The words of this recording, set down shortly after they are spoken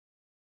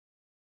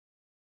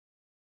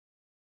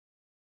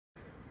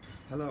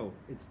Hello,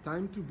 it's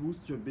time to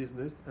boost your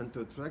business and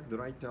to attract the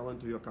right talent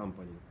to your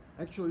company.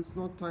 Actually, it's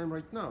not time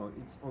right now,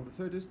 it's on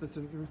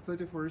the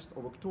 31st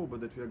of October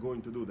that we are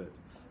going to do that.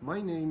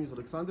 My name is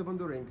Oleksandr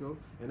Bondarenko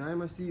and I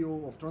am a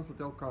CEO of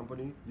Translatel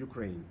company,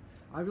 Ukraine.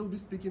 I will be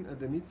speaking at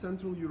the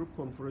Mid-Central Europe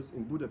Conference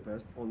in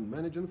Budapest on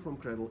managing from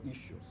cradle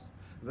issues.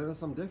 There are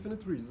some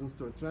definite reasons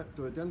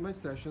to attend my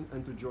session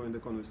and to join the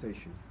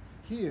conversation.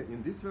 Here,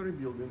 in this very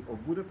building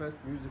of Budapest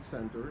Music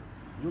Center,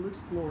 you'll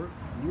explore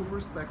new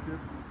perspective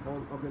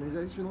on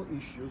organizational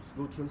issues,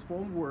 you'll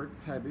transform work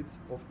habits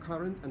of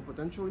current and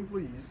potential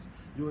employees,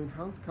 you'll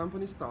enhance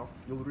company staff,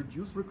 you'll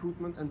reduce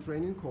recruitment and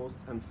training costs,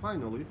 and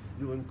finally,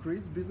 you'll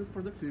increase business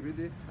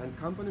productivity and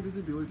company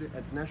visibility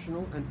at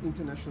national and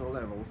international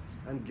levels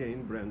and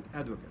gain brand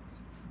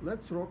advocates.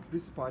 Let's rock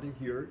this party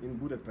here in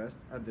Budapest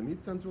at the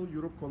Mid-Central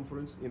Europe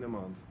Conference in a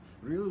month.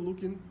 Really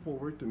looking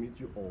forward to meet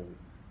you all.